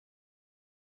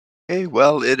Hey,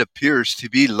 well, it appears to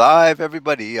be live,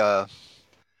 everybody. I'm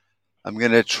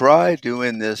going to try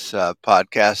doing this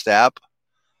podcast app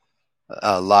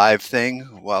live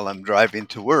thing while I'm driving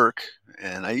to work.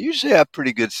 And I usually have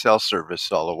pretty good cell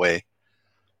service all the way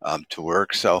to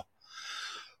work. So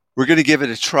we're going to give it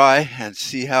a try and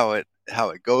see how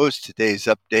it goes. Today's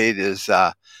update is,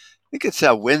 I think it's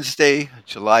Wednesday,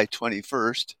 July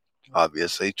 21st,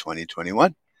 obviously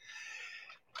 2021.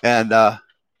 And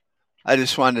I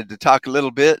just wanted to talk a little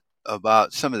bit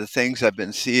about some of the things I've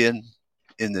been seeing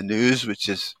in the news, which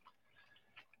is,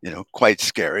 quite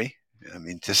scary. I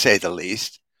mean, to say the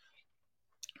least.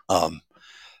 Um,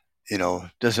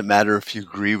 doesn't matter if you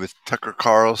agree with Tucker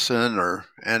Carlson or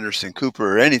Anderson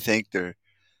Cooper or anything. There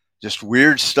just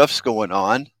weird stuff's going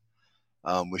on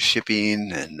with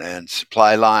shipping and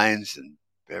supply lines and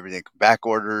everything back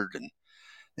ordered. And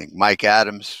I think Mike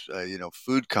Adams,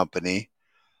 food company.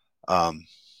 Um,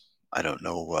 I don't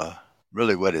know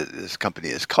really what this company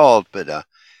is called, but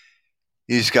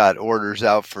he's got orders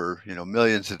out for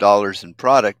millions of dollars in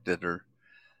product that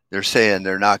they're saying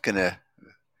they're not going to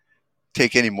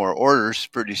take any more orders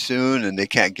pretty soon, and they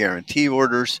can't guarantee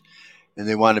orders, and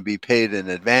they want to be paid in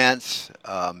advance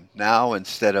now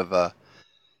instead of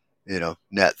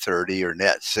net 30 or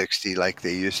net 60 like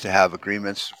they used to have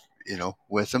agreements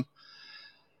with them.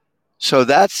 So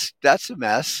that's a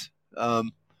mess.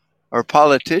 Our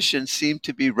politicians seem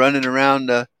to be running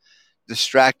around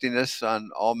distracting us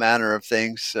on all manner of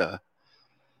things.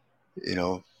 You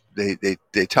know,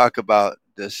 they talk about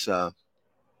this, you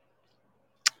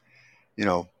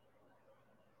know,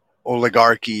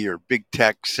 oligarchy or big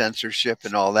tech censorship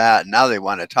and all that. And now they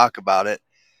want to talk about it,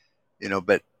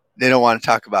 but they don't want to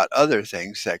talk about other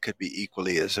things that could be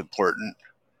equally as important.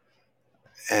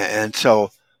 And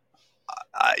so,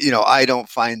 I don't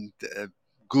find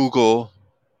Google,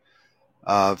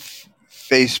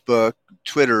 Facebook,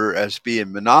 Twitter as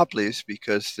being monopolies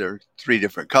because they're three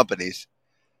different companies.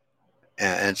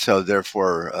 And so,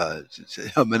 therefore,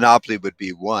 a monopoly would be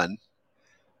one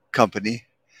company.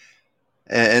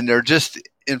 And they're just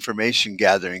information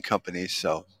gathering companies.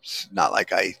 So it's not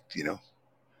like I,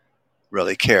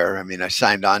 really care. I mean, I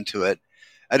signed on to it.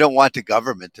 I don't want the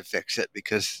government to fix it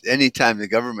because anytime the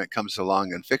government comes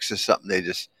along and fixes something,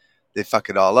 they fuck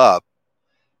it all up.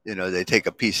 They take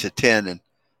a piece of tin and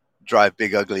drive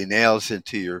big ugly nails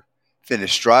into your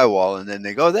finished drywall, and then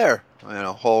they go there,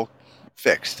 hole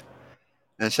fixed.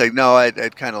 And it's like, no,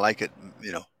 I'd kind of like it,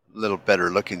 a little better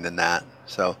looking than that.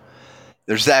 So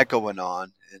there's that going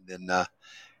on, and then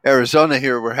Arizona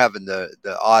here, we're having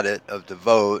the audit of the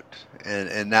vote,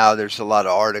 and now there's a lot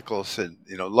of articles and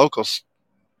local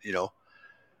you know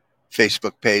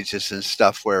Facebook pages and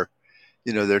stuff where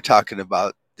they're talking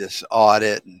about this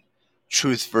audit and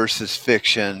truth versus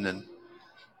fiction, and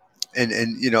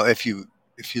if you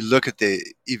look at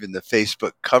even the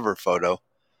Facebook cover photo,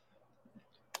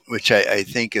 which I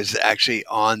think is actually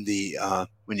on the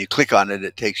when you click on it,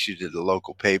 it takes you to the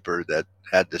local paper that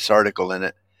had this article in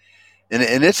it.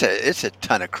 And it's a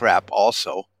ton of crap.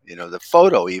 Also, the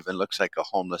photo even looks like a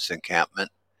homeless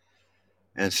encampment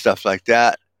and stuff like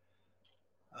that.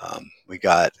 We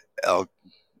got El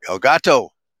Gato,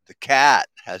 the cat,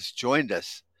 has joined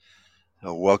us.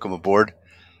 Welcome aboard.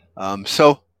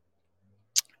 So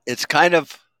it's kind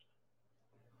of,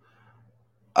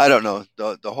 I don't know,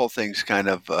 the whole thing's kind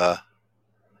of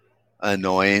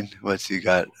annoying. What's you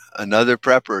got? Another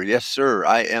prepper? Yes, sir.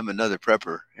 I am another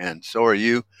prepper, and so are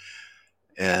you.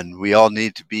 And we all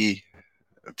need to be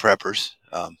preppers.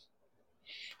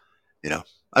 You know,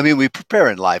 I mean, we prepare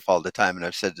in life all the time, and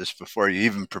I've said this before. You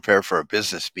even prepare for a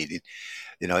business meeting.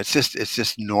 It's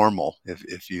just normal.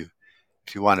 If you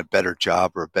want a better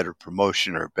job or a better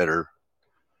promotion or a better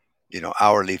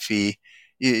hourly fee,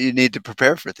 you need to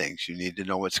prepare for things. You need to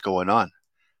know what's going on.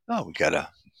 Oh, we got a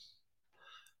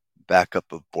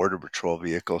backup of border patrol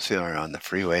vehicles here on the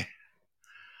freeway.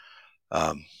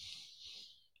 Um,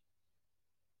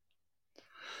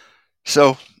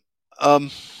 so um,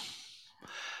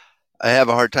 I have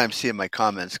a hard time seeing my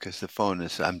comments because the phone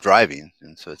I'm driving,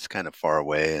 and so it's kind of far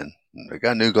away. And I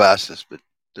got new glasses, but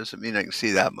doesn't mean I can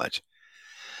see that much.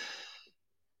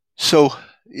 So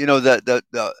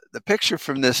the picture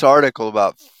from this article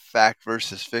about fact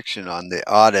versus fiction on the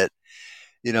audit.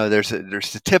 There's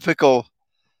the typical.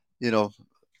 You know,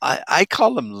 I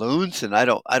call them loons, and I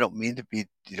don't mean to be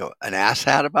an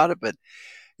asshat about it, but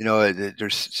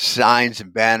there's signs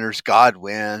and banners, God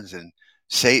wins and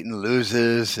Satan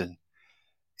loses, and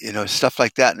stuff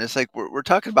like that. And it's like we're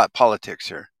talking about politics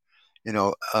here. You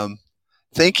know, um,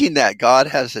 Thinking that God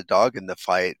has a dog in the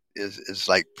fight is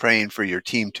like praying for your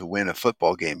team to win a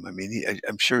football game. I mean,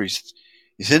 I'm sure he's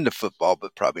he's into football,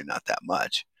 but probably not that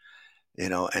much,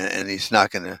 and he's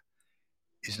not gonna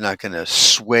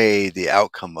sway the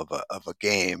outcome of a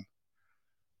game,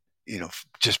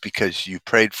 just because you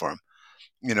prayed for him.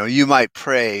 You might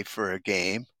pray for a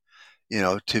game,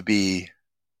 to be,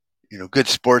 good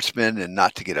sportsmen and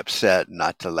not to get upset, and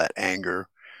not to let anger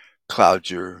cloud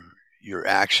your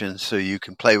actions, so you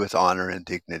can play with honor and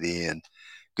dignity and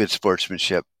good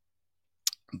sportsmanship.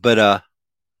 But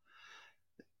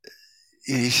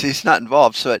he's not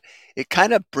involved, so it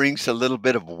kind of brings a little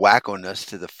bit of wackoness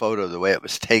to the photo, the way it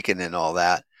was taken and all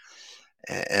that,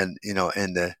 and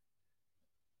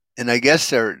and I guess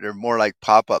they're more like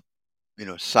pop up,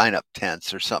 sign up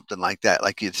tents or something like that,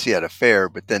 like you'd see at a fair.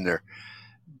 But then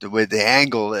the way the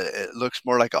angle, it looks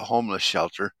more like a homeless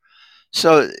shelter.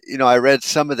 So I read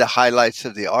some of the highlights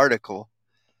of the article,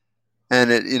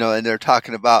 and and they're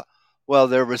talking about, well,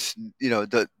 there was,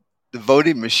 the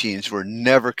voting machines were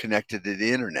never connected to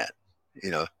the internet, you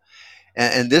know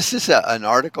and this is an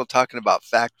article talking about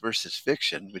fact versus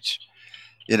fiction, which,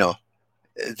 you know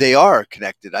they are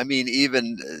connected. I mean,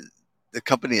 even the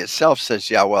company itself says,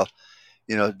 yeah, well,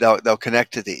 they'll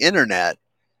connect to the internet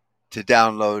to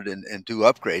download and do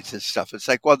upgrades and stuff. It's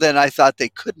like, well, then I thought they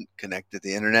couldn't connect to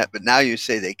the internet, but now you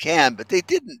say they can, but they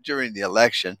didn't during the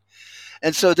election.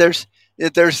 And so there's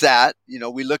that.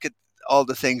 We look at all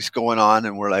the things going on,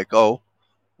 and we're like, oh,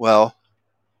 well,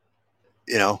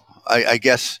 I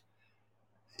guess,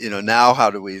 now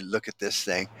how do we look at this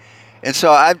thing? And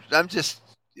so I'm just,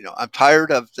 I'm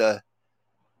tired of the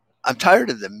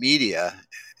media,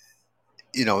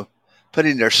 you know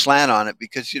putting their slant on it,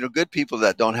 because good people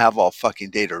that don't have all fucking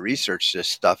data research this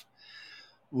stuff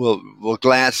will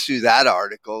glance through that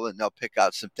article, and they'll pick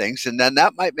out some things, and then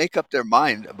that might make up their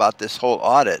mind about this whole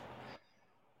audit,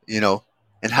 you know,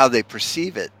 and how they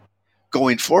perceive it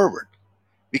going forward,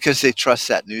 because they trust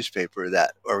that newspaper,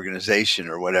 that organization,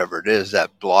 or whatever it is,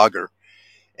 that blogger.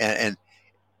 And and,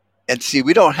 and see,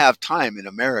 we don't have time in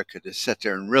America to sit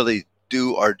there and really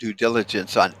do our due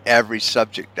diligence on every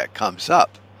subject that comes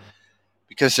up,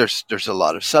 because there's a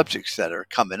lot of subjects that are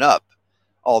coming up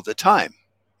all the time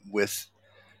with,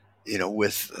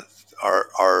 with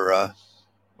our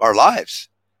lives.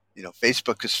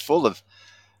 Facebook is full of,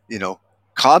 you know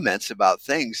comments about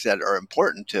things that are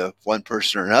important to one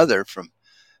person or another, from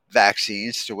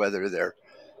vaccines to whether they're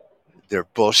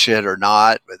bullshit or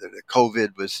not, whether the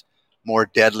COVID was more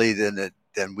deadly than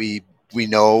we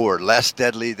know, or less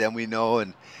deadly than we know.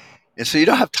 And so you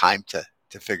don't have time to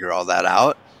figure all that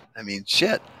out. I mean,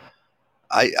 shit.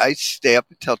 I stay up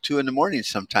until 2 in the morning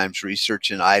sometimes,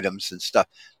 researching items and stuff.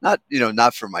 Not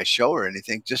for my show or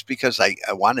anything, just because I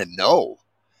want to know.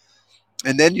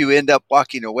 And then you end up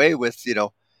walking away with,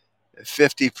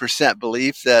 50%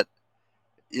 belief that,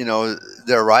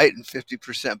 they're right, and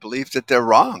 50% belief that they're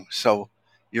wrong. So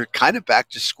you're kind of back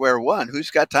to square one.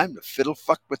 Who's got time to fiddle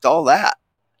fuck with all that?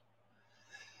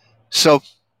 So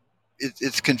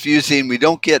it's confusing. We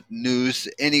don't get news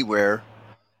anywhere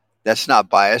that's not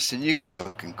biased. And you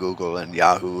can Google and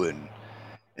Yahoo and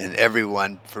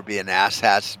everyone for being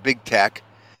asshats, big tech.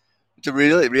 The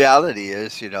reality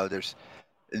is, there's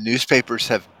newspapers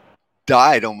have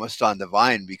died almost on the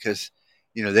vine, because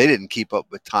they didn't keep up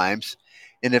with times.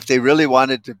 And if they really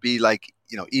wanted to be like,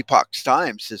 Epoch's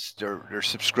Times, their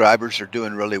subscribers are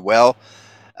doing really well.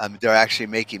 They're actually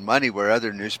making money where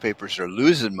other newspapers are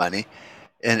losing money,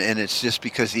 and it's just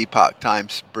because Epoch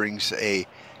Times brings a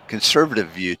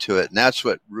conservative view to it. And that's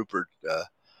what Rupert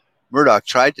Murdoch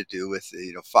tried to do with,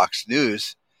 Fox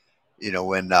News,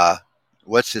 when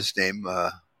what's his name,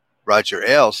 Roger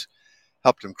Ailes,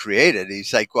 helped him create it.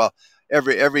 He's like, well,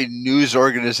 every news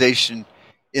organization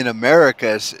in America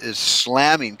is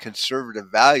slamming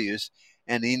conservative values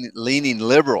and leaning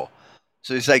liberal.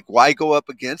 So he's like, why go up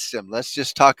against them? Let's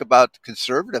just talk about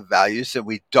conservative values, and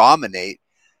we dominate,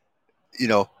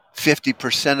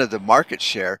 50% of the market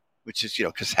share, which is,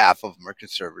 because half of them are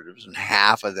conservatives and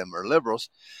half of them are liberals.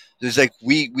 There's like,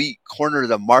 we corner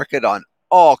the market on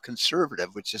all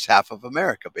conservative, which is half of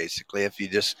America, basically, if you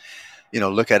just,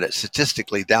 look at it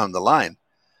statistically down the line.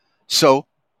 So,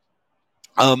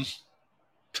 what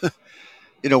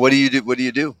do you do? What do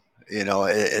you do?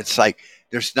 It's like,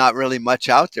 there's not really much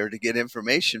out there to get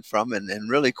information from. And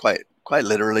really, quite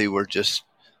literally, we're just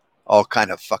all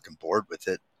kind of fucking bored with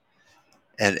it.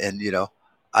 And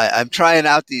I'm trying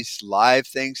out these live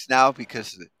things now,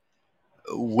 because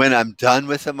when I'm done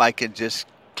with them, I can just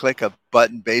click a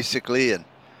button, basically, and,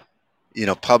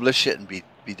 publish it and be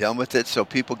done with it. So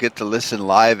people get to listen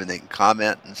live, and they can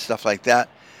comment and stuff like that.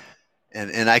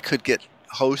 And I could get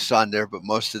hosts on there, but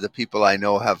most of the people I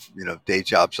know have, day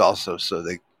jobs also, so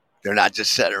they They're not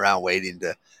just sitting around waiting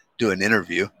to do an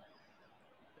interview.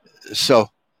 So,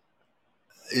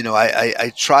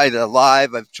 I tried a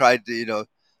live. I've tried,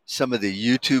 some of the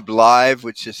YouTube live,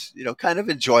 which is, kind of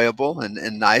enjoyable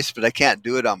and nice, but I can't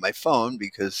do it on my phone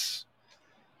because,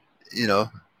 you know,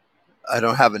 I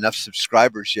don't have enough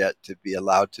subscribers yet to be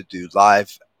allowed to do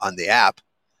live on the app,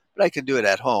 but I can do it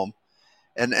at home.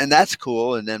 And that's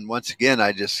cool. And then once again,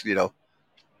 I just,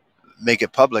 make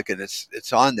it public and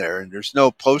it's on there and there's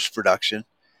no post production.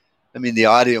 I mean, the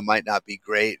audio might not be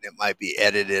great. It might be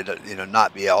edited,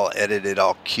 not be all edited,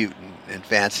 all cute and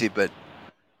fancy, but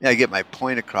I get my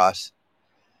point across.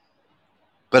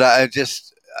 But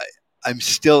I'm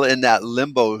still in that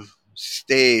limbo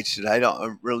stage that I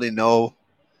don't really know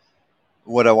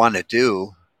what I want to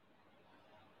do.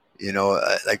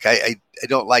 Like I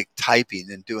don't like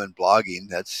typing and doing blogging.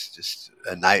 That's just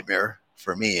a nightmare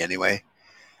for me anyway.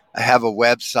 I have a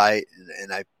website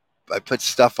and I put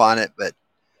stuff on it, but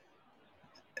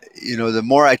the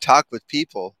more I talk with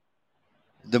people,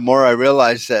 the more I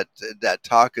realize that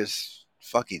talk is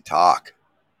fucking talk.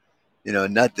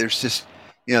 Not there's just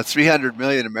 300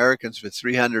 million Americans with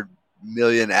 300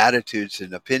 million attitudes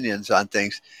and opinions on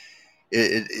things.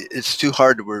 It's too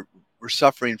hard. We're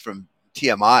suffering from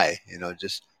TMI.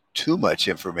 Just too much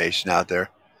information out there.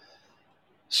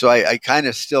 So I kind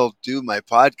of still do my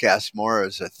podcast more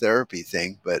as a therapy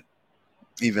thing, but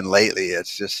even lately,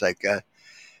 it's just like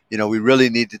we really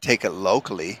need to take it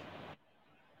locally.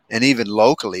 And even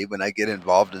locally, when I get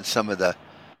involved in some of the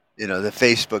the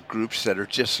Facebook groups that are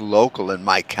just local in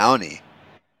my county,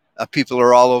 people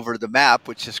are all over the map,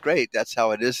 which is great. That's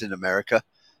how it is in America.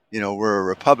 We're a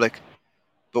republic,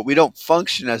 but we don't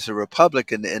function as a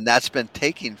republic, and that's been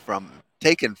taken from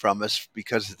us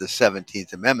because of the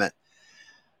 17th Amendment,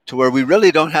 to where we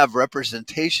really don't have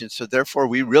representation. So therefore,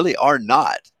 we really are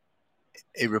not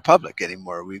a republic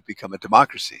anymore. We've become a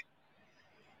democracy.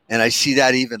 And I see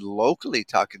that even locally,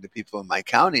 talking to people in my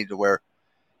county, to where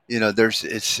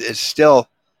it's still.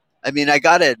 I mean, I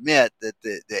got to admit that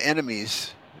the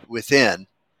enemies within,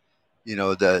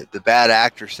 the bad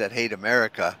actors that hate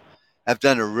America, have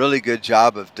done a really good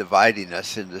job of dividing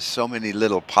us into so many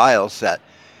little piles that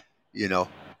you know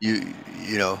you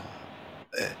you know.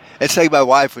 It's like my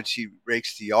wife when she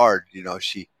rakes the yard.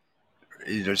 She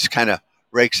just kind of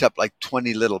rakes up like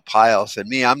 20 little piles, and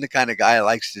me, I'm the kind of guy that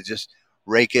likes to just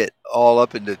rake it all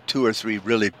up into 2 or 3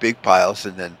 really big piles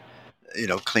and then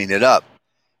clean it up.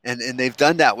 And they've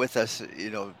done that with us,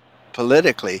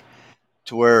 politically,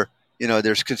 to where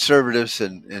there's conservatives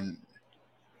and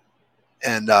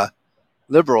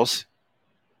liberals,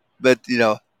 but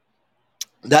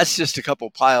that's just a couple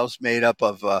piles made up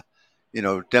of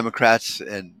Democrats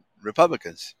and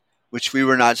Republicans, which we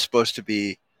were not supposed to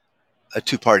be a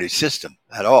two-party system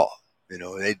at all.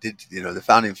 They did. The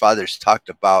founding fathers talked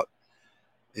about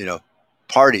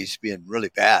parties being really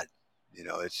bad.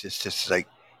 It's just like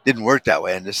didn't work that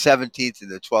way. And the 17th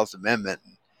and the 12th Amendment,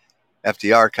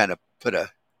 FDR kind of put a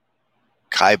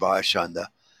kibosh on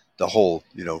the whole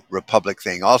republic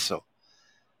thing also.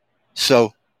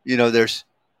 So there's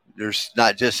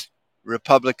not just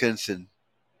Republicans and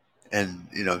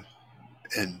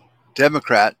and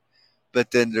Democrat,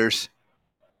 but then there's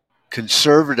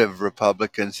conservative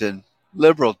Republicans and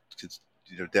liberal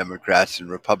Democrats and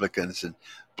Republicans and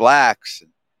blacks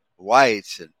and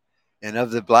whites and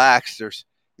of the blacks there's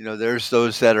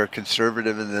those that are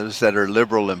conservative and those that are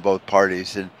liberal in both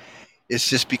parties, and it's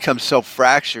just become so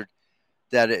fractured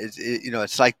that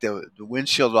it's like the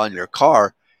windshield on your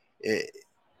car. It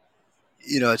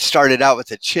started out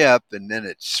with a chip and then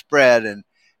it spread and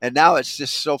now it's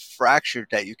just so fractured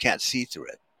that you can't see through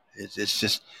it. It's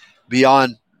just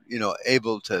beyond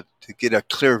able to get a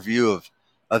clear view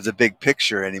of the big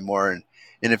picture anymore. And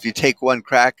if you take one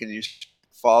crack and you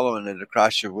following it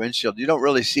across your windshield, you don't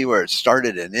really see where it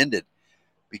started and ended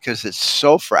because it's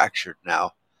so fractured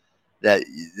now that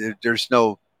there's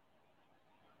no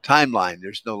timeline,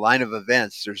 there's no line of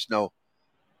events, there's no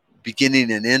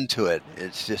beginning and end to it.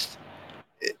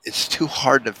 It's too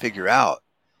hard to figure out.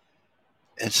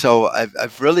 And so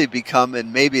I've really become,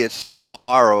 and maybe it's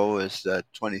tomorrow is the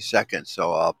 22nd,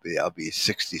 so I'll be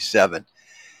 67,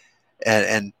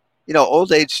 and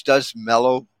old age does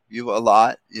mellow you a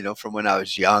lot, from when I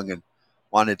was young and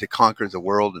wanted to conquer the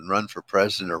world and run for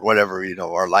president or whatever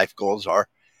our life goals are,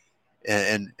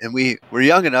 and we're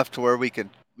young enough to where we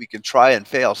can try and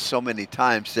fail so many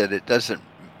times that it doesn't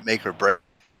make or break.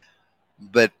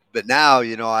 But now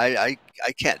I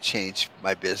can't change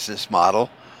my business model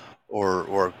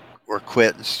or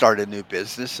quit and start a new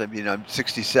business. I mean, I'm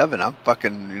 67. I'm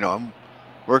fucking, I'm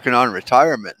working on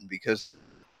retirement, and because,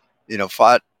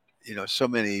 fought, so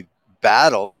many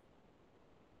battle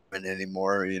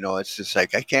anymore. It's just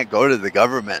like I can't go to the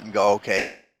government and go,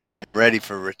 okay, I'm ready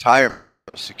for retirement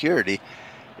security.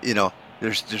 You know,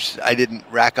 there's I didn't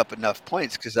rack up enough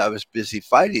points because I was busy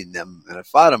fighting them, and I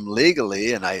fought them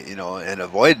legally, and and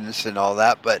avoidance and all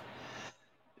that. But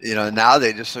now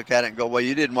they just look at it and go, well,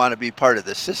 you didn't want to be part of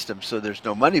the system, so there's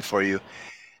no money for you.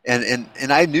 And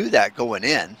I knew that going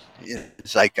in.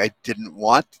 It's like I didn't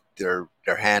want their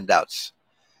handouts.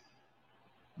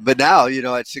 But now,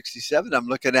 at 67, I'm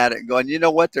looking at it and going, you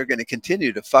know what? They're going to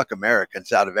continue to fuck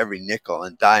Americans out of every nickel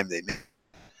and dime they make.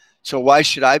 So why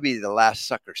should I be the last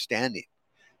sucker standing?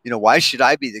 Why should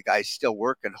I be the guy still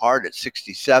working hard at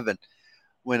 67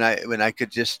 when I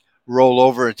could just roll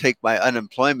over and take my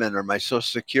unemployment or my social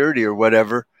security or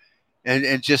whatever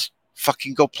and just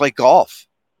fucking go play golf?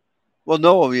 Well,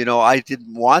 no, I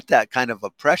didn't want that kind of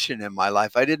oppression in my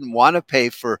life. I didn't want to pay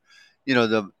for,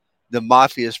 the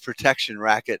mafia's protection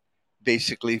racket,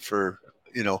 basically for,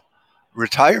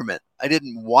 retirement. I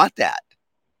didn't want that.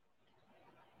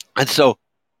 And so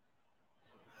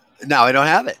now I don't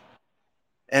have it.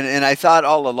 And I thought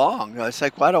all along, it's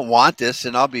like, well, I don't want this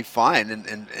and I'll be fine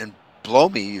and blow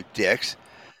me, you dicks.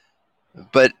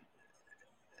 But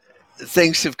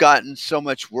things have gotten so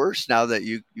much worse now that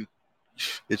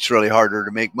it's really harder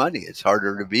to make money. It's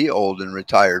harder to be old and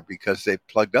retired because they've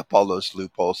plugged up all those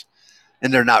loopholes.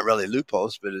 And they're not really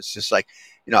loopholes, but it's just like,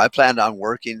 I planned on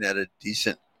working at a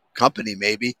decent company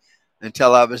maybe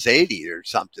until I was 80 or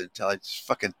something, until I just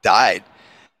fucking died,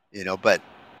 but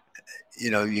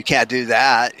you can't do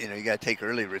that. You got to take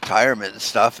early retirement and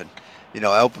stuff. And,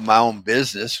 I opened my own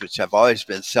business, which I've always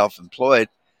been self-employed,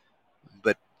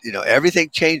 but, everything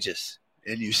changes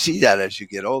and you see that as you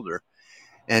get older.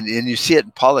 And you see it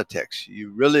in politics.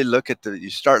 You really you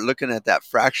start looking at that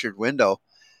fractured window,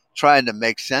 trying to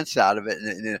make sense out of it.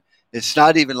 And it's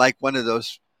not even like one of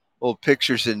those old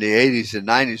pictures in the 80s and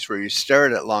 90s where you stare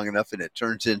at it long enough and it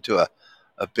turns into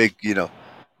a big,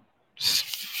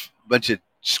 bunch of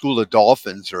school of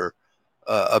dolphins or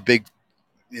a big,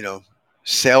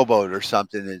 sailboat or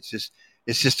something. It's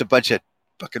just a bunch of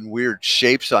fucking weird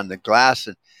shapes on the glass.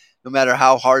 And no matter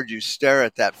how hard you stare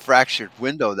at that fractured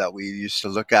window that we used to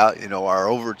look out, our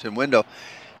Overton window,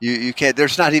 you can't,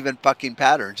 there's not even fucking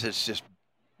patterns. It's just,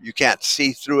 you can't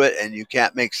see through it and you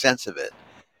can't make sense of it.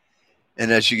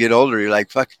 And as you get older, you're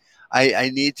like, fuck, I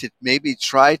need to maybe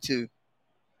try to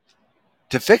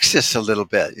fix this a little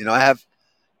bit. I have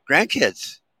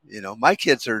grandkids, my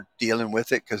kids are dealing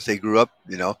with it because they grew up,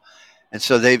 and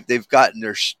so they've gotten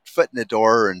their foot in the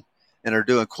door and are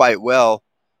doing quite well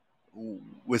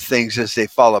with things as they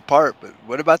fall apart. But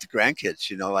what about the grandkids?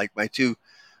 Like my two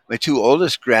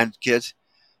oldest grandkids,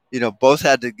 both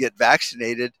had to get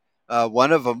vaccinated.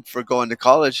 One of them for going to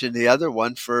college, and the other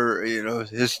one for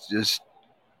his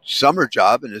summer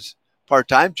job and his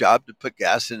part-time job to put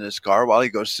gas in his car while he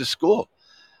goes to school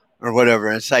or whatever.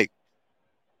 And it's like,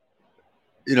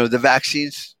 the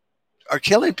vaccines are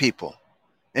killing people,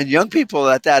 and young people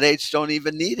at that age don't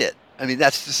even need it. I mean,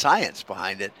 that's the science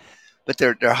behind it, but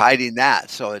they're hiding that.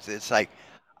 So it's like,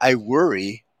 I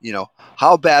worry,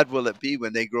 how bad will it be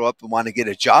when they grow up and want to get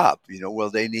a job? Will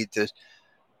they need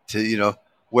to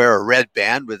wear a red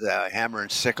band with a hammer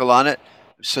and sickle on it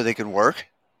so they can work,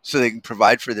 so they can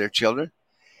provide for their children?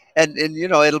 And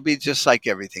it'll be just like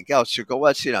everything else. You go,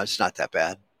 well, it's not that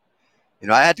bad.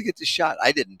 I had to get the shot.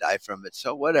 I didn't die from it.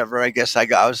 So whatever, I guess I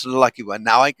was the lucky one.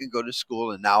 Now I can go to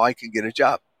school and now I can get a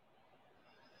job.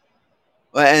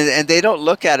 And they don't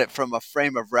look at it from a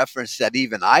frame of reference that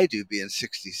even I do, being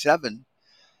 67,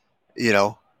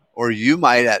 or you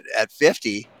might at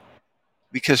 50,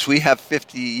 because we have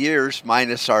 50 years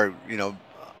minus our,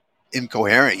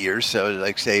 incoherent years. So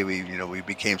like say we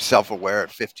became self-aware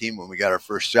at 15 when we got our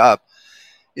first job.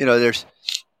 There's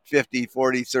 50,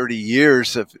 40, 30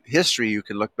 years of history you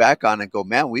can look back on and go,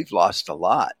 man, we've lost a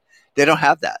lot. They don't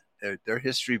have that. Their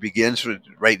history begins with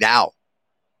right now.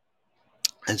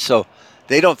 And so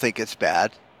they don't think it's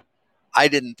bad. I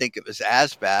didn't think it was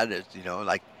as bad as,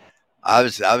 like I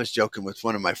was joking with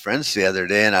one of my friends the other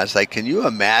day and I was like, can you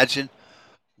imagine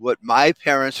what my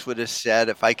parents would have said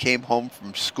if I came home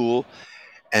from school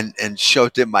and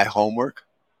showed them my homework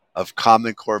of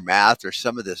Common Core math or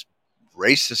some of this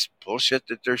racist bullshit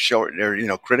that they're showing,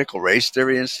 their critical race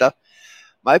theory and stuff?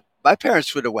 My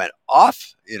parents would have went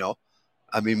off.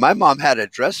 I mean, my mom had a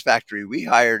dress factory. We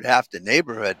hired half the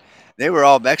neighborhood. They were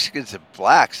all Mexicans and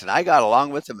blacks, and I got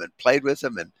along with them and played with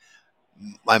them. And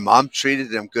my mom treated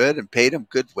them good and paid them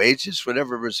good wages,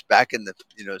 whatever it was back in the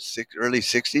early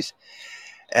 60s.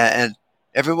 And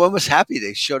everyone was happy.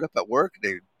 They showed up at work.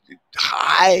 They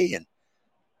hi, and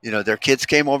Their kids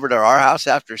came over to our house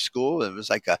after school. It was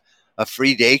like a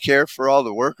free daycare for all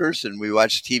the workers, and we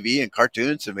watched TV and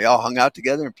cartoons, and we all hung out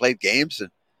together and played games, and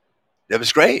it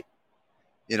was great.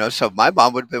 So my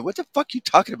mom would have been, "What the fuck are you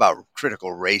talking about?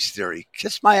 Critical race theory?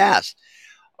 Kiss my ass."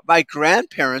 My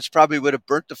grandparents probably would have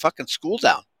burnt the fucking school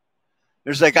down.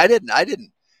 There's like, I didn't,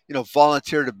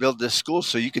 volunteer to build this school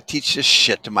so you could teach this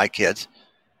shit to my kids.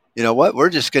 You know what? We're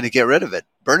just going to get rid of it,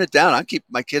 burn it down. I'm keeping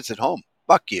my kids at home.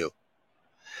 Fuck you.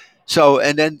 So,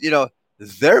 and then,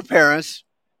 their parents,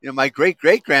 my great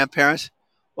great grandparents,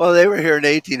 well, they were here in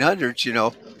the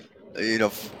 1800s,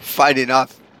 fighting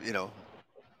off,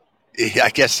 I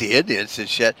guess the Indians and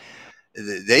shit.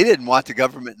 They didn't want the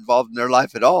government involved in their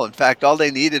life at all. In fact, all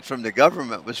they needed from the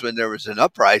government was when there was an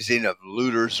uprising of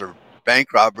looters or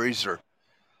bank robberies or,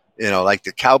 like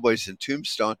the cowboys in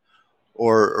Tombstone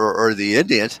or the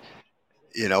Indians,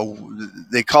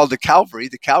 they called the cavalry.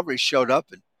 The cavalry showed up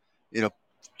and,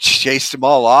 chased them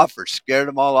all off or scared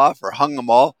them all off or hung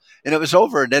them all. And it was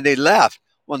over. And then they left.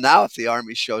 Well, now if the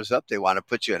army shows up, they want to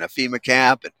put you in a FEMA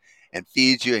camp and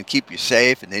feed you and keep you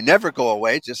safe. And they never go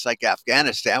away, just like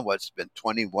Afghanistan. What's been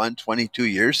 21, 22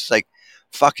 years? It's like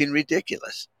fucking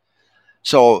ridiculous.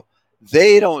 So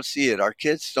they don't see it. Our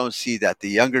kids don't see that. The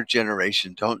younger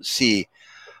generation don't see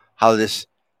how this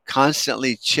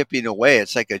constantly chipping away.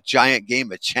 It's like a giant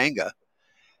game of Jenga,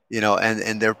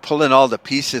 and they're pulling all the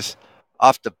pieces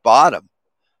off the bottom,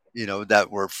 that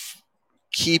were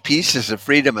key pieces of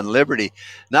freedom and liberty,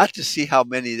 not to see how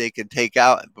many they can take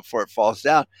out before it falls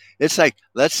down. It's like,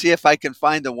 let's see if I can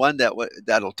find the one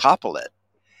that'll topple it.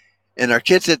 And our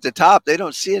kids at the top, they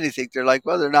don't see anything. They're like,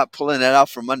 well, they're not pulling it out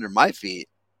from under my feet.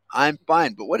 I'm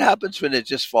fine. But what happens when it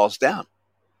just falls down?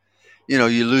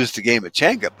 You lose the game of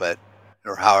Jenga,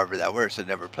 or however that works. I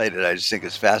never played it. I just think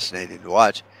it's fascinating to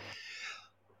watch.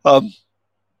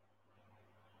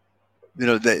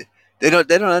 They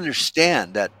don't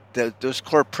understand that those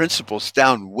core principles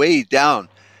way down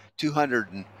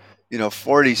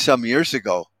 240 some years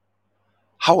ago,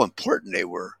 how important they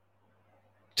were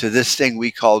to this thing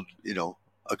we called,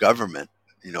 a government,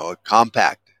 a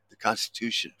compact, the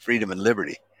Constitution, freedom and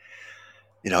liberty,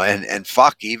 and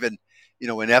fuck, even,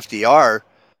 when FDR,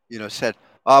 said,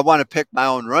 oh, I want to pick my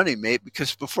own running mate,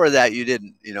 because before that you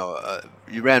didn't,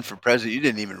 you ran for president. You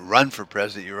didn't even run for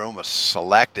president. You were almost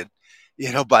selected,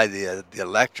 by the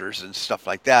electors and stuff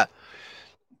like that.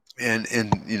 And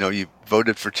you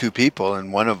voted for two people,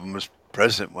 and one of them was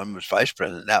president, one was vice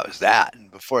president. That was that.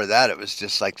 And before that, it was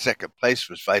just like second place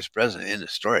was vice president in the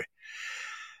story.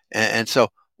 And so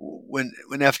when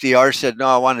FDR said, no,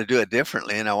 I want to do it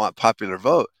differently and I want popular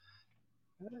vote,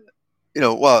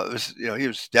 well, it was, he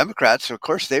was Democrat, so of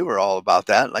course they were all about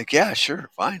that. Like, yeah, sure,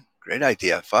 fine, great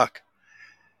idea, fuck.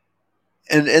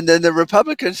 And then the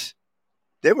Republicans,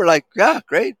 they were like, yeah,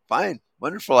 great, fine,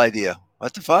 wonderful idea.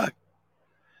 What the fuck?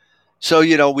 So,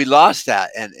 we lost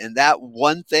that. And that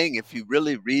one thing, if you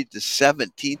really read the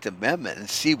 17th Amendment and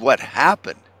see what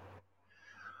happened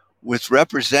with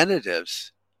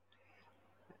representatives,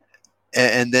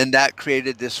 and then that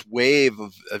created this wave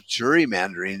of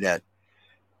gerrymandering that,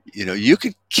 you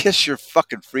could kiss your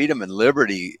fucking freedom and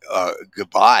liberty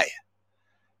goodbye.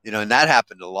 And that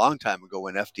happened a long time ago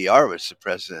when FDR was the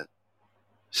president.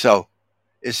 So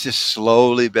it's just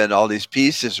slowly been, all these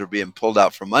pieces are being pulled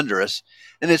out from under us,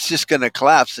 and it's just going to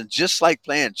collapse. And just like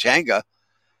playing Jenga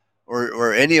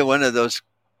or any one of those,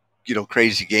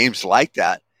 crazy games like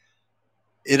that,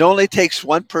 it only takes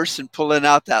one person pulling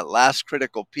out that last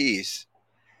critical piece.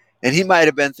 And he might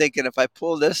have been thinking, if I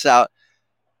pull this out,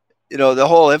 the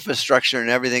whole infrastructure and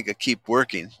everything could keep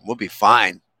working. We'll be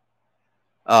fine.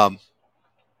 But,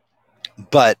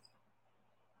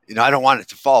 I don't want it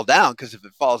to fall down, because if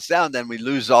it falls down, then we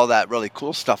lose all that really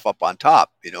cool stuff up on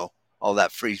top, all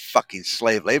that free fucking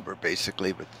slave labor,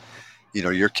 basically, with,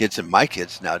 your kids and my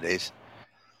kids nowadays.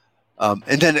 And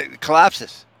then it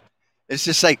collapses. It's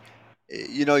just like,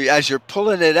 as you're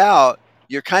pulling it out,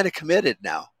 you're kind of committed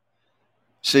now.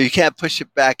 So you can't push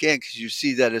it back in because you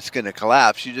see that it's going to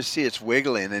collapse. You just see it's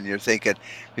wiggling, and you're thinking,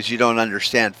 because you don't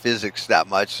understand physics that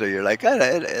much, so you're like,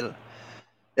 it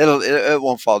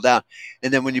won't fall down.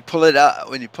 And then when you pull it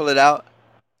out,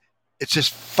 it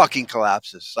just fucking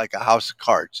collapses like a house of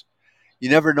cards. You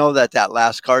never know that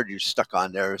last card you're stuck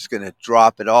on there is going to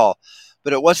drop it all.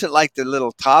 But it wasn't like the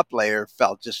little top layer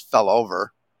just fell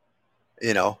over.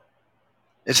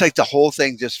 It's like the whole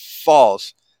thing just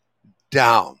falls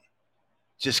down.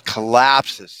 Just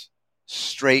collapses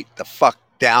straight the fuck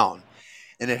down,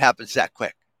 and it happens that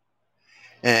quick.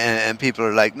 And people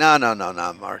are like, no,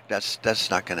 Mark, that's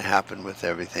not going to happen with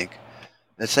everything.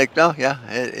 It's like, no, yeah,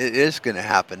 it is going to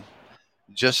happen,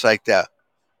 just like that.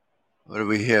 What do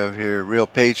we have here? Real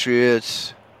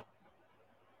patriots.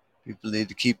 People need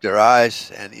to keep their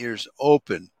eyes and ears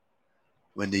open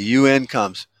when the UN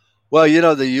comes. Well,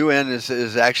 the UN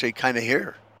is actually kind of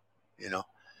here. You know,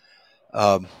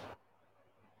 um,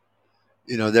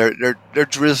 they're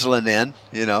drizzling in.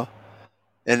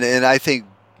 And I think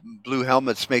blue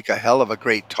helmets make a hell of a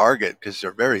great target because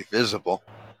they're very visible.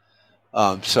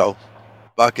 So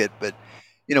bucket, but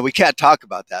we can't talk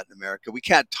about that in America. We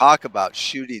can't talk about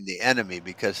shooting the enemy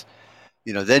because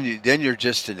then you're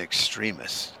just an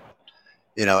extremist.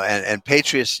 And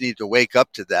patriots need to wake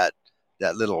up to that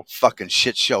little fucking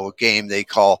shit show game they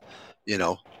call you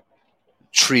know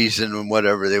treason and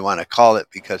whatever they want to call it,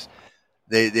 because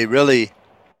they really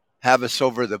have us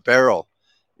over the barrel,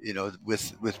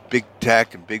 with big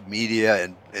tech and big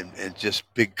media and just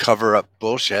big cover up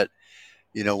bullshit.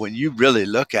 When you really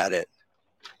look at it,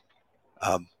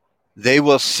 um, they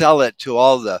will sell it to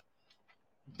all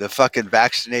the fucking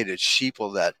vaccinated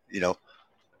sheeple that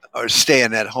are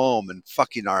staying at home and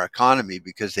fucking our economy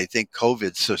because they think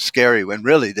COVID's so scary, when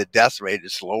really the death rate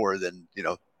is lower than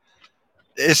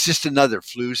it's just another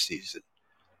flu season.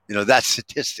 That's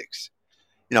statistics.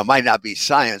 It might not be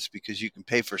science because you can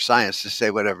pay for science to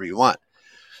say whatever you want,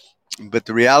 but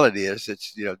the reality is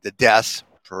it's the deaths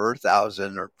per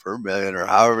thousand or per million or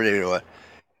however they do it.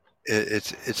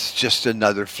 It's just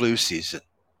another flu season.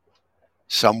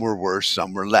 Some were worse,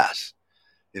 some were less.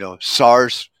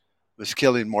 SARS was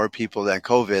killing more people than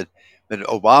COVID, but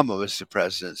Obama was the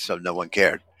president, so no one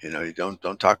cared. You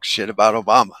don't talk shit about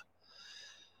Obama.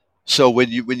 So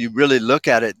when you really look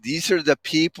at it, these are the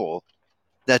people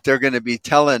that they're going to be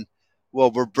telling, well,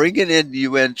 we're bringing in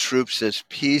UN troops as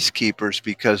peacekeepers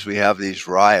because we have these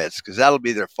riots, because that'll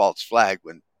be their false flag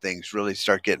when things really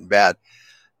start getting bad.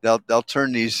 They'll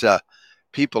turn these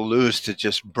people loose to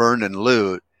just burn and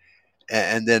loot,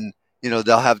 and then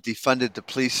they'll have defunded the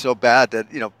police so bad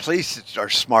that police are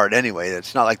smart anyway.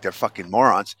 It's not like they're fucking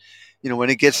morons. When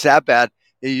it gets that bad,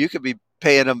 you could be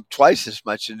paying them twice as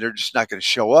much, and they're just not going to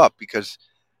show up because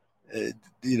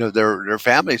their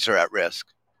families are at risk.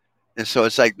 And so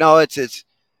it's like, no, it's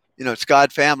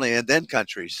God, family, and then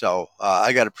country. So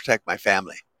I got to protect my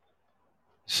family.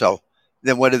 So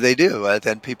then what do?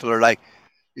 Then people are like,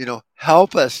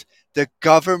 help us. The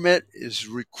government is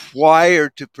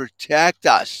required to protect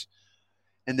us.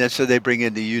 And then so they bring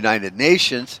in the United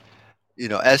Nations,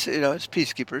 as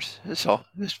peacekeepers. That's all.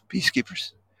 As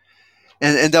peacekeepers.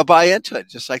 And they'll buy into it,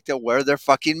 just like they'll wear their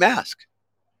fucking mask.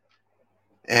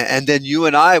 And then you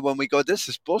and I, when we go, this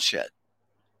is bullshit,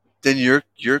 then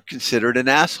you're considered an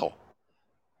asshole.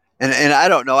 And I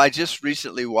don't know. I just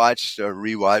recently watched or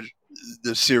rewatched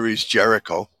the series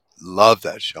Jericho. Love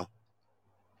that show.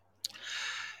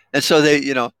 And so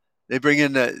they bring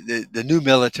in the new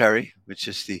military, which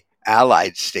is the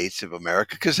Allied States of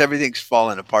America, because everything's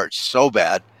fallen apart so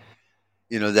bad,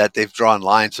 that they've drawn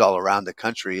lines all around the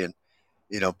country, and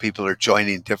people are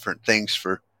joining different things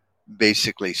for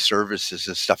basically services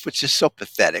and stuff, which is so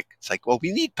pathetic. It's like, well,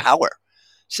 we need power.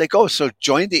 It's like, oh, so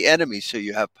join the enemy so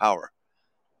you have power.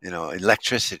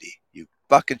 Electricity, you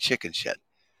fucking chicken shit.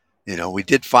 We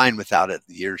did fine without it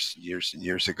years and years and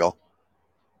years ago.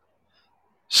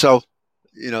 So,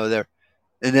 they're,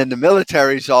 and then the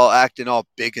military's all acting all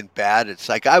big and bad. It's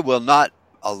like, I will not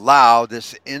allow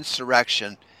this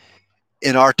insurrection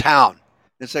in our town.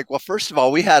 It's like, well, first of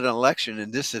all, we had an election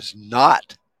and this is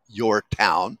not your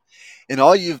town. And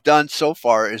all you've done so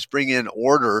far is bring in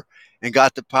order and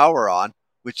got the power on,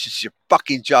 which is your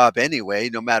fucking job anyway,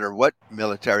 no matter what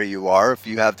military you are. If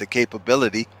you have the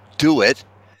capability, do it.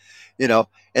 And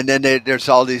then there's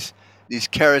all these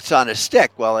carrots on a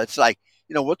stick. Well, it's like,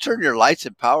 we'll turn your lights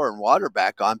and power and water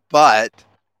back on, but,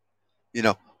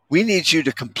 we need you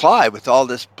to comply with all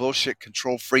this bullshit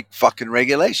control freak fucking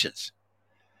regulations.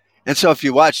 And so if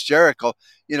you watch Jericho,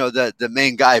 the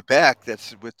main guy back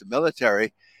that's with the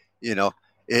military,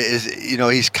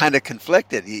 he's kind of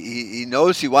conflicted. He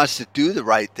knows he wants to do the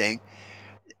right thing,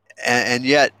 and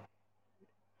yet,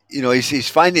 he's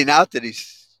finding out that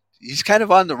he's kind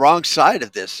of on the wrong side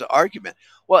of this argument.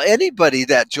 Well, anybody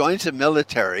that joins the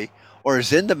military or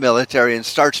is in the military and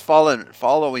starts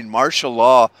following martial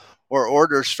law or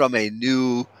orders from a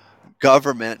new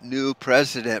government, new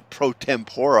president pro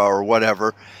tempora or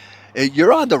whatever,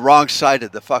 you're on the wrong side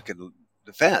of the fucking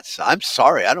fence. I'm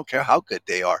sorry. I don't care how good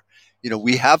they are.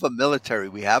 We have a military,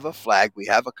 we have a flag, we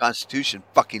have a constitution.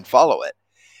 Fucking follow it.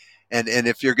 And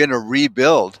if you're going to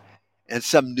rebuild, and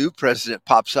some new president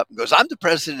pops up and goes, I'm the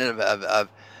president of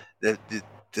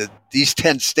these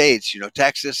 10 states,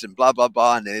 Texas and blah, blah,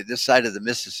 blah, and this side of the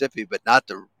Mississippi, but not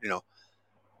the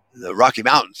Rocky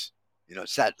Mountains.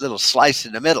 It's that little slice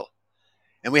in the middle.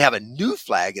 and we have a new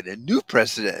flag and a new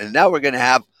president, and now we're going to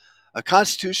have a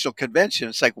constitutional convention.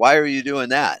 It's like, why are you doing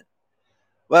that?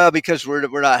 Well, because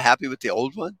we're not happy with the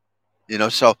old one,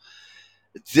 So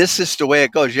this is the way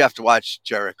it goes. You have to watch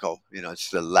Jericho. It's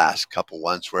the last couple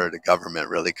ones where the government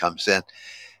really comes in,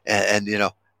 and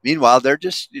meanwhile they're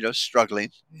just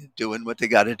struggling, doing what they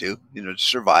got to do, to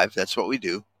survive. That's what we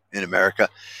do in America.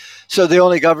 So the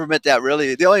only government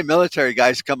the only military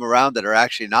guys come around that are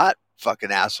actually not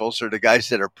fucking assholes are the guys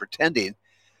that are pretending,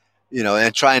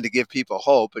 and trying to give people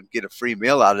hope and get a free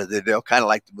meal out of it. They'll kind of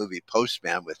like the movie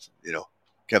Postman with,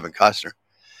 Kevin Costner,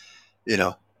 you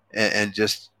know, and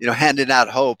just, handing out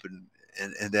hope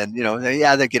and then,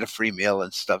 yeah, they get a free meal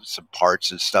and stuff, some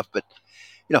parts and stuff. But,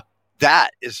 you know,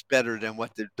 that is better than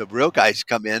what the real guys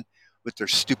come in with their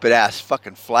stupid ass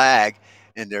fucking flag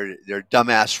and their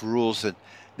dumbass rules. And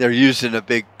they're using a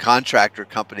big contractor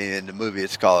company in the movie.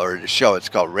 It's called, or the show, it's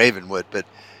called Ravenwood. But,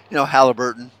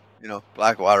 Halliburton,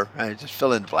 Blackwater, right? Just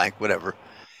fill in the blank, whatever.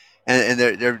 And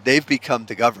they've become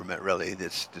the government, really. The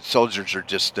soldiers are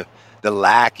just the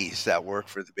lackeys that work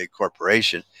for the big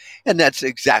corporation. And that's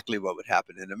exactly what would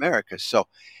happen in America. So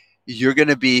you're going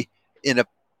to be in a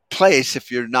place,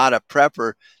 if you're not a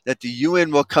prepper, that the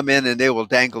UN will come in and they will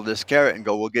dangle this carrot and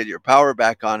go, we'll get your power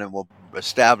back on and we'll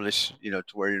establish, to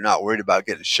where you're not worried about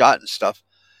getting shot and stuff.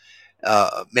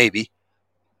 Maybe.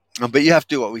 But you have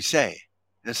to do what we say.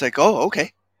 And it's like, oh,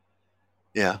 okay.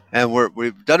 Yeah, and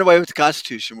we've done away with the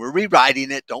Constitution. We're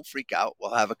rewriting it. Don't freak out.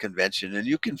 We'll have a convention, and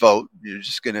you can vote. You're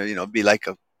just gonna, be like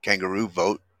a kangaroo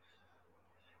vote,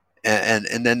 and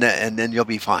then you'll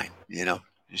be fine. Just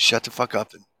shut the fuck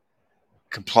up and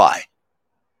comply,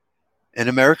 and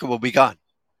America will be gone.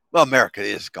 Well, America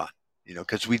is gone,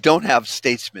 because we don't have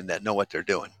statesmen that know what they're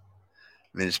doing.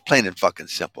 I mean, it's plain and fucking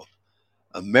simple.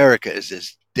 America is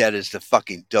as dead as the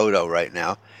fucking dodo right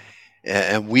now,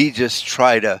 and we just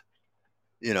try to,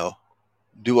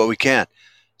 do what we can.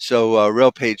 So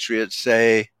real patriots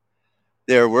say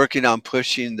they're working on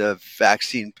pushing the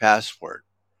vaccine passport.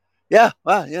 Yeah,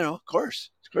 well, of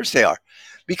course they are,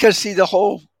 because see, the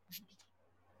whole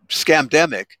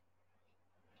scamdemic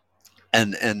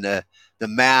and the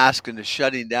mask and the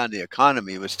shutting down the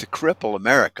economy was to cripple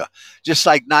America, just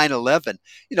like 9/11.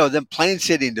 Them planes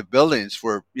hitting the buildings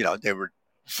were, they were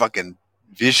fucking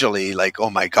visually like, oh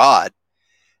my god,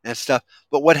 and stuff.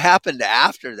 But what happened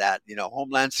after that,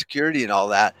 Homeland Security and all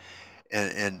that,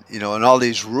 and all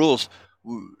these rules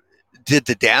did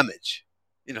the damage.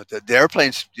 The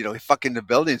airplanes, fucking the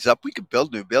buildings up. We could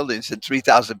build new buildings, and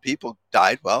 3,000 people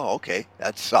died. Well, okay,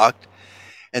 that sucked.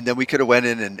 And then we could have went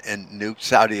in and nuked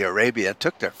Saudi Arabia and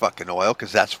took their fucking oil,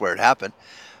 because that's where it happened.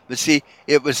 But see,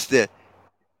 it was the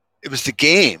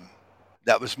game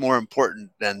that was more important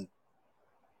than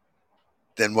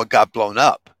what got blown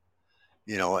up.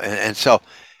 And so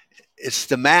it's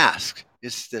the mask,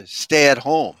 it's the stay at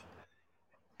home,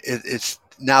 it's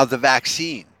now the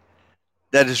vaccine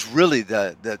that is really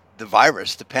the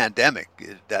virus, the pandemic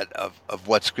that of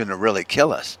what's going to really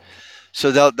kill us.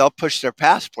 So they'll push their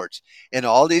passports, and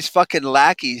all these fucking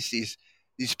lackeys,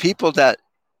 these people that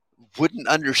wouldn't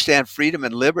understand freedom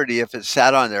and liberty if it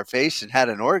sat on their face and had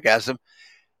an orgasm,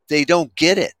 they don't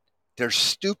get it. They're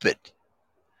stupid.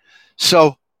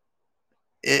 So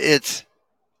it's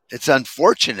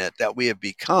unfortunate that we have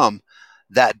become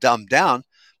that dumbed down.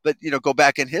 But go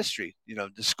back in history.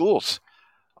 The schools.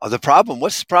 What's the problem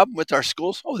with our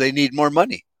schools? Oh, they need more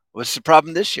money. What's the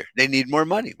problem this year? They need more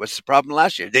money. What's the problem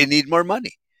last year? They need more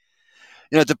money.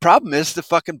 The problem is the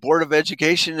fucking Board of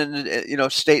Education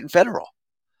and state and federal.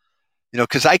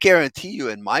 Because I guarantee you,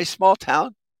 in my small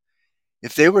town,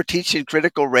 if they were teaching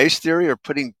critical race theory or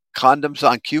putting condoms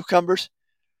on cucumbers,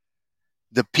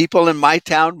 the people in my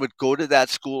town would go to that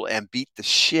school and beat the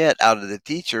shit out of the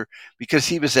teacher because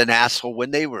he was an asshole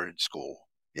when they were in school.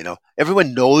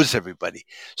 Everyone knows everybody.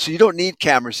 So you don't need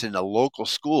cameras in a local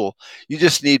school. You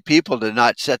just need people to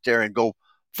not sit there and go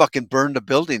fucking burn the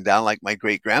building down like my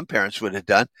great grandparents would have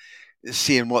done,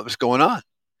 seeing what was going on.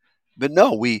 But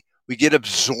no, we get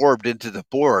absorbed into the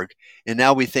Borg, and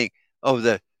now we think, oh,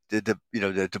 the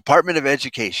Department of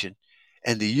Education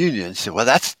and the unions say, well,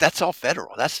 that's all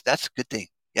federal. That's a good thing.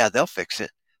 Yeah, they'll fix it.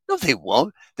 No, they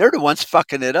won't. They're the ones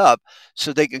fucking it up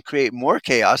so they can create more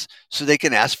chaos, so they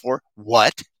can ask for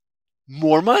what?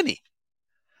 More money.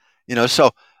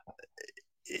 So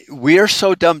we are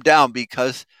so dumbed down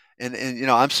because, and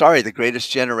I'm sorry, the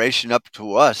greatest generation up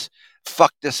to us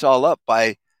fucked this all up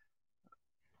by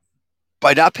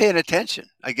not paying attention,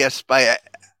 I guess, by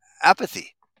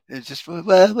apathy. It's just,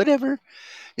 well, whatever.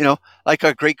 Like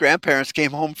our great grandparents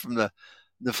came home from the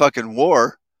fucking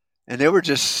war, and they were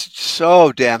just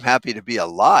so damn happy to be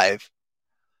alive.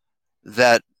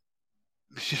 that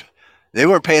they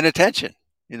weren't paying attention.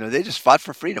 They just fought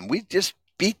for freedom. We just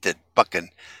beat the fucking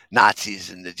Nazis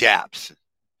and the Japs.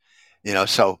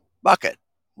 So fuck it,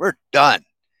 we're done.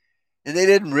 And they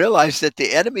didn't realize that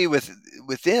the enemy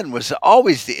within was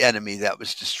always the enemy that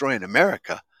was destroying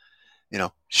America.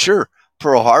 Sure,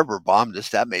 Pearl Harbor bombed us.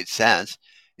 That made sense.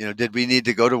 Did we need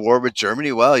to go to war with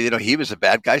Germany? Well, he was a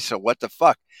bad guy, so what the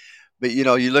fuck? But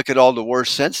you look at all the wars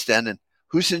since then, and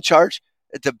who's in charge?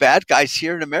 The bad guys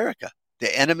here in America,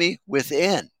 the enemy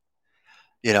within.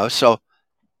 So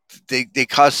they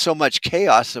cause so much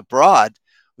chaos abroad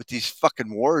with these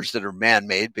fucking wars that are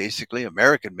man-made, basically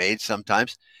American-made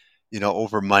sometimes.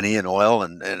 Over money and oil,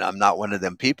 and I'm not one of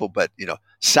them people, but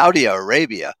Saudi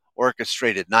Arabia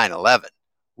orchestrated 9/11.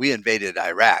 We invaded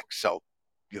Iraq, so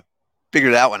you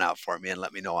figure that one out for me and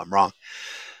let me know I'm wrong.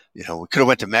 We could have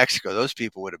went to Mexico. Those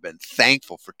people would have been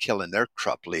thankful for killing their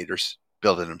corrupt leaders,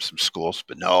 building them some schools.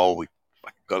 But no,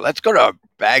 let's go to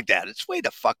Baghdad. It's way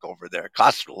the fuck over there. It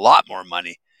costs a lot more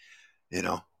money,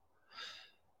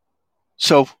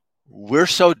 So we're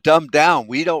so dumbed down,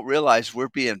 we don't realize we're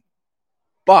being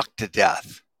bucked to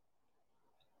death.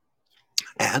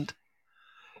 And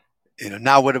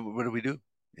now what do we do?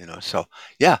 So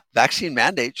yeah, vaccine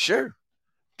mandate, sure.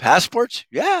 Passports,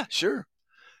 yeah, sure.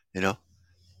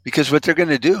 Because what they're going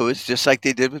to do is just like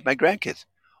they did with my grandkids.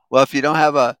 Well, if you don't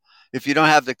have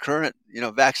the current,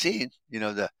 vaccine,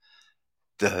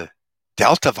 the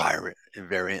Delta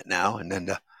variant now, and then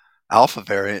the Alpha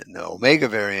variant and the Omega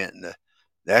variant and the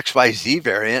XYZ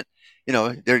variant,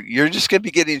 you're just going to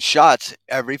be getting shots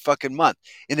every fucking month.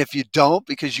 And if you don't,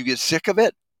 because you get sick of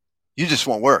it, you just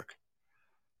won't work.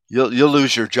 You'll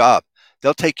lose your job.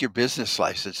 They'll take your business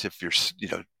license if you're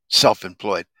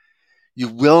self-employed. You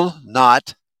will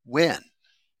not win.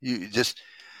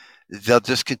 They'll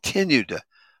just continue to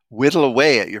whittle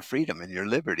away at your freedom and your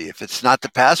liberty. If it's not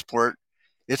the passport,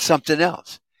 it's something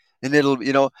else. And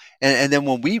it'll, and then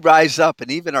when we rise up, and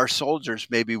even our soldiers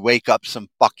maybe wake up some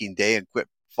fucking day and quit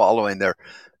following their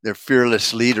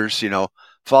fearless leaders,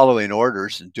 following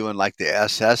orders and doing like the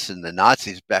SS and the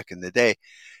Nazis back in the day,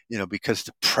 because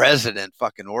the president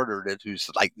fucking ordered it, who's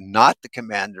like not the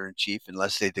commander in chief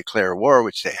unless they declare war,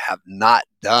 which they have not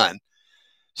done.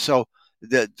 So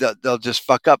they'll just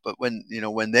fuck up. But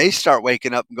when they start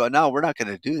waking up and go, no, we're not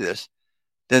going to do this,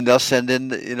 then they'll send in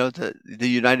the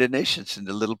United Nations in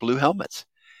the little blue helmets.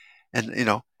 And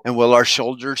and will our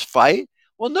soldiers fight?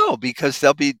 Well, no, because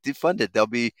they'll be defunded. They'll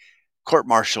be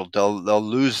court-martialed. They'll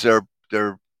lose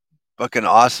their fucking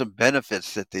awesome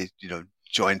benefits that they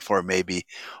joined for, maybe,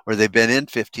 or they've been in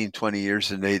 15, 20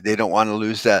 years, and they don't want to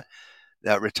lose that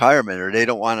retirement, or they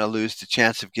don't want to lose the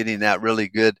chance of getting that really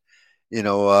good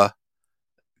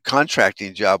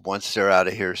contracting job once they're out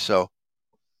of here. So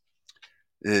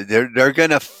they're going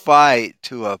to fight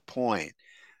to a point,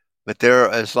 but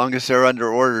as long as they're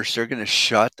under orders, they're going to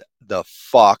shut the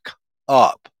fuck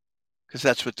up, because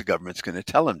that's what the government's going to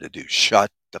tell them to do. Shut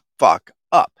the fuck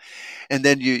up. And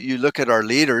then you look at our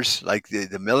leaders, like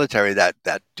the military, that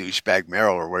douchebag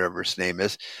Merrill or whatever his name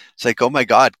is. It's like, oh my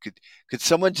God, could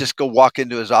someone just go walk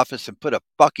into his office and put a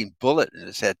fucking bullet in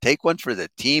his head? Take one for the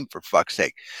team, for fuck's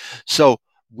sake. So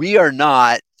we are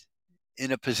not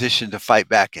in a position to fight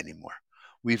back anymore.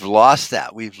 We've lost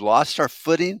that. We've lost our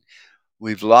footing.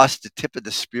 We've lost the tip of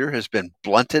the spear has been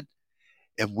blunted.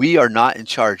 And we are not in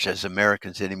charge as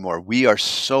Americans anymore. We are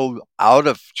so out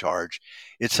of charge.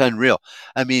 It's unreal.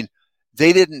 I mean,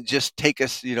 they didn't just take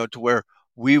us, to where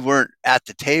we weren't at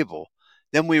the table.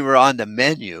 Then we were on the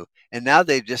menu. And now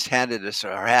they've just handed us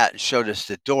our hat and showed us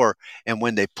the door. And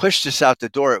when they pushed us out the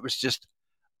door, it was just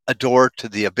a door to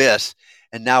the abyss.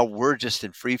 And now we're just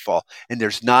in free fall. And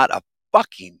there's not a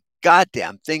fucking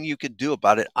goddamn thing you can do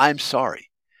about it. I'm sorry.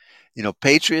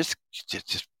 Patriots,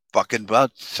 just fucking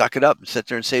suck it up and sit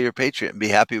there and say you're a patriot and be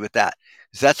happy with that.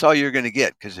 Because that's all you're going to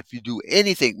get. Because if you do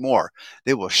anything more,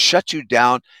 they will shut you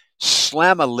down,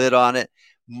 slam a lid on it,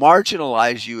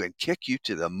 marginalize you, and kick you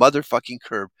to the motherfucking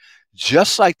curb,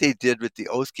 just like they did with the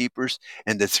Oath Keepers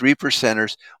and the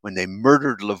 3%ers when they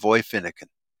murdered Lavoy Finnecane.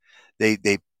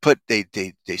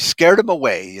 They scared them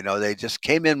away. They just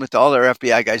came in with all their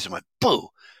FBI guys and went, boo,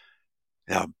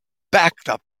 back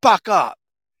the fuck up.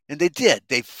 And they did.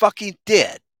 They fucking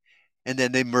did. And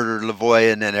then they murdered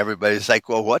Lavoy, and then everybody's like,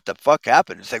 well, what the fuck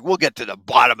happened? It's like, we'll get to the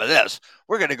bottom of this.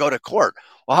 We're going to go to court.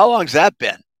 Well, how long's that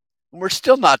been? And we're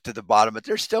still not to the bottom, but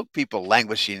there's still people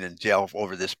languishing in jail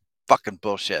over this fucking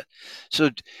bullshit. So,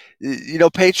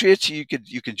 patriots, you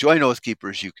can join Oath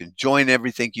Keepers. You can join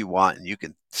everything you want, and you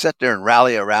can sit there and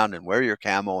rally around and wear your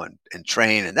camo and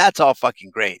train, and that's all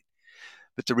fucking great.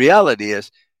 But the reality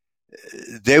is,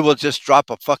 they will just drop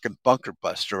a fucking bunker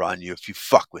buster on you if you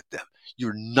fuck with them.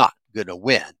 You're not going to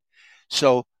win.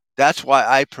 So that's why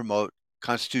I promote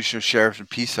Constitutional Sheriffs and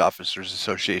Peace Officers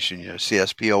Association,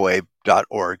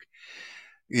 CSPOA.org,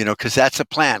 because that's a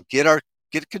plan.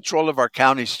 Get control of our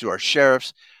counties through our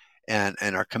sheriffs and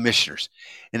our commissioners.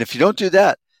 And if you don't do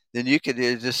that, then you could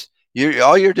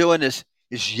all you're doing is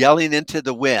yelling into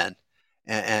the wind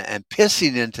and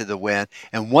pissing into the wind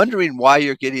and wondering why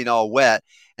you're getting all wet.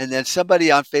 And then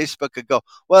somebody on Facebook could go,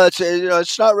 well,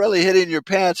 it's not really hitting your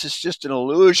pants. It's just an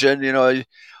illusion,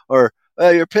 or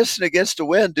well, you're pissing against the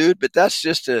wind, dude, but that's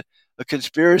just a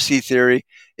conspiracy theory.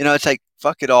 It's like,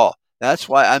 fuck it all. That's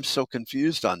why I'm so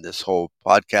confused on this whole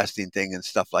podcasting thing and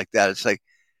stuff like that. It's like,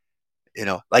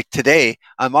 like today,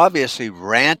 I'm obviously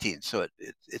ranting, so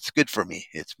it's good for me.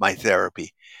 It's my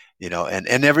therapy,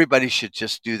 and everybody should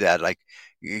just do that. Like,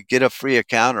 you get a free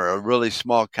account or a really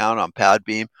small account on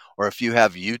Podbean, or if you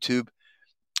have YouTube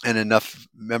and enough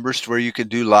members to where you can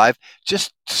do live,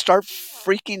 just start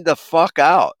freaking the fuck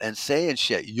out and saying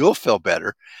shit. You'll feel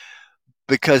better,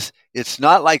 because it's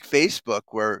not like Facebook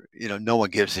where, no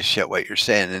one gives a shit what you're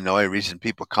saying. And the only reason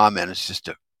people comment is just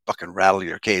to fucking rattle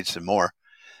your cage some more.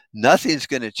 Nothing's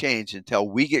going to change until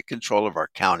we get control of our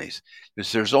counties,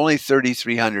 because there's only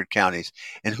 3,300 counties.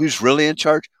 And who's really in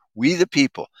charge? We the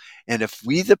people. And if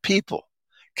we the people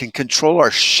can control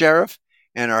our sheriff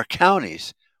and our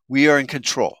counties, we are in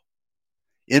control.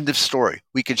 End of story.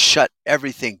 We can shut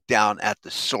everything down at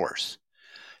the source.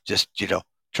 Just,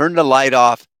 turn the light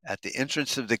off at the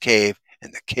entrance of the cave,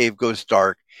 and the cave goes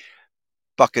dark.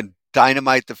 Fucking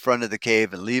dynamite the front of the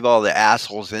cave and leave all the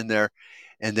assholes in there,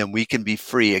 and then we can be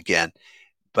free again.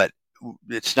 But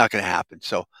it's not going to happen.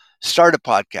 So start a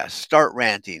podcast, start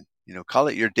ranting, call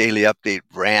it your daily update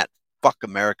rant. Fuck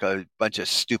America, a bunch of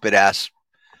stupid ass,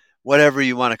 whatever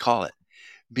you want to call it.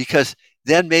 Because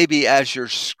then maybe as you're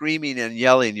screaming and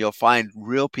yelling, you'll find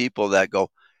real people that go,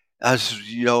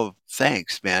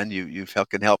 thanks, man, you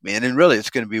fucking helped me. And then really it's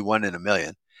going to be 1 in a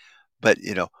million. But,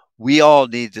 we all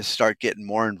need to start getting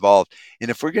more involved. And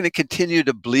if we're going to continue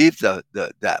to believe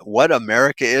that what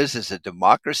America is a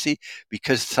democracy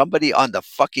because somebody on the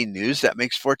fucking news that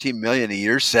makes 14 million a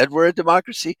year said we're a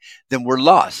democracy, then we're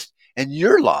lost, and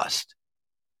you're lost.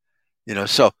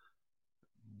 So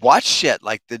watch shit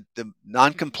like the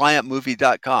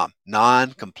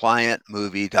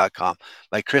noncompliantmovie.com,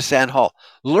 like Chris Ann Hall.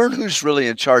 Learn who's really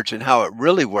in charge and how it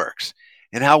really works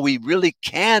and how we really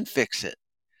can fix it.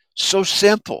 So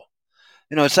simple.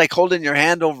 It's like holding your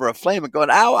hand over a flame and going,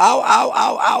 ow, ow, ow,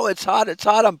 ow, ow, it's hot,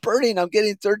 I'm burning, I'm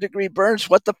getting 3rd-degree burns,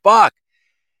 what the fuck?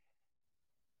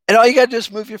 And all you got to do is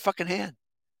move your fucking hand.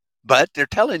 But they're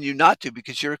telling you not to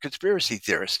because you're a conspiracy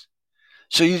theorist.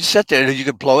 So you sit there and you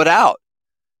can blow it out.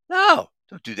 No,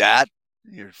 don't do that.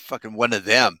 You're fucking one of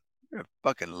them. You're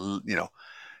fucking,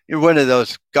 you're one of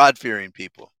those God-fearing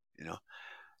people,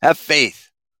 have faith,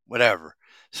 whatever.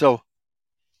 So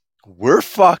we're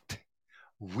fucked.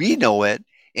 We know it.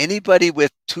 Anybody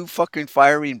with 2 fucking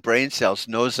firing brain cells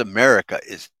knows America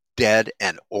is dead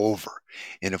and over.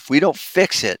 And if we don't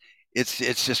fix it, it's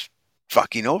just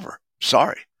fucking over.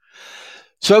 Sorry.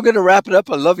 So I'm going to wrap it up.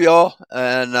 I love you all.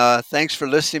 And thanks for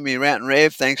listening to me rant and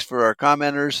rave. Thanks for our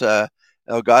commenters,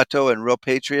 El Gato and Real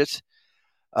Patriots.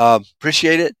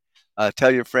 Appreciate it.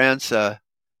 Tell your friends, hey,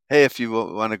 if you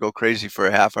want to go crazy for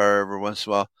a half hour every once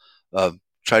in a while,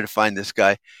 try to find this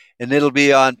guy. And it'll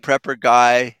be on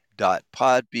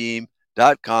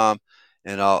prepperguy.podbeam.com.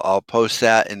 And I'll post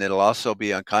that. And it'll also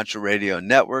be on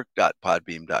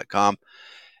contraradionetwork.podbeam.com.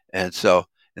 And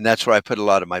that's where I put a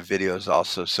lot of my videos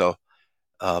also. So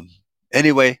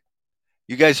anyway,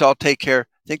 you guys all take care.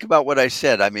 Think about what I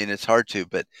said. I mean, it's hard to,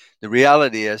 but the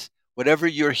reality is whatever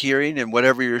you're hearing and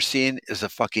whatever you're seeing is a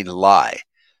fucking lie.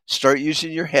 Start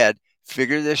using your head.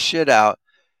 Figure this shit out.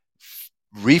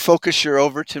 Refocus your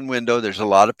Overton window. There's a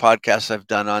lot of podcasts I've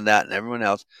done on that and everyone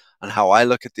else on how I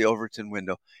look at the Overton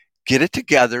window. Get it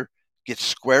together, get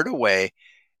squared away,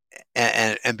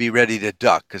 and be ready to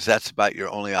duck, because that's about your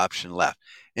only option left.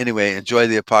 Anyway, enjoy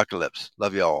the apocalypse.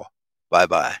 Love you all.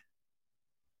 Bye-bye.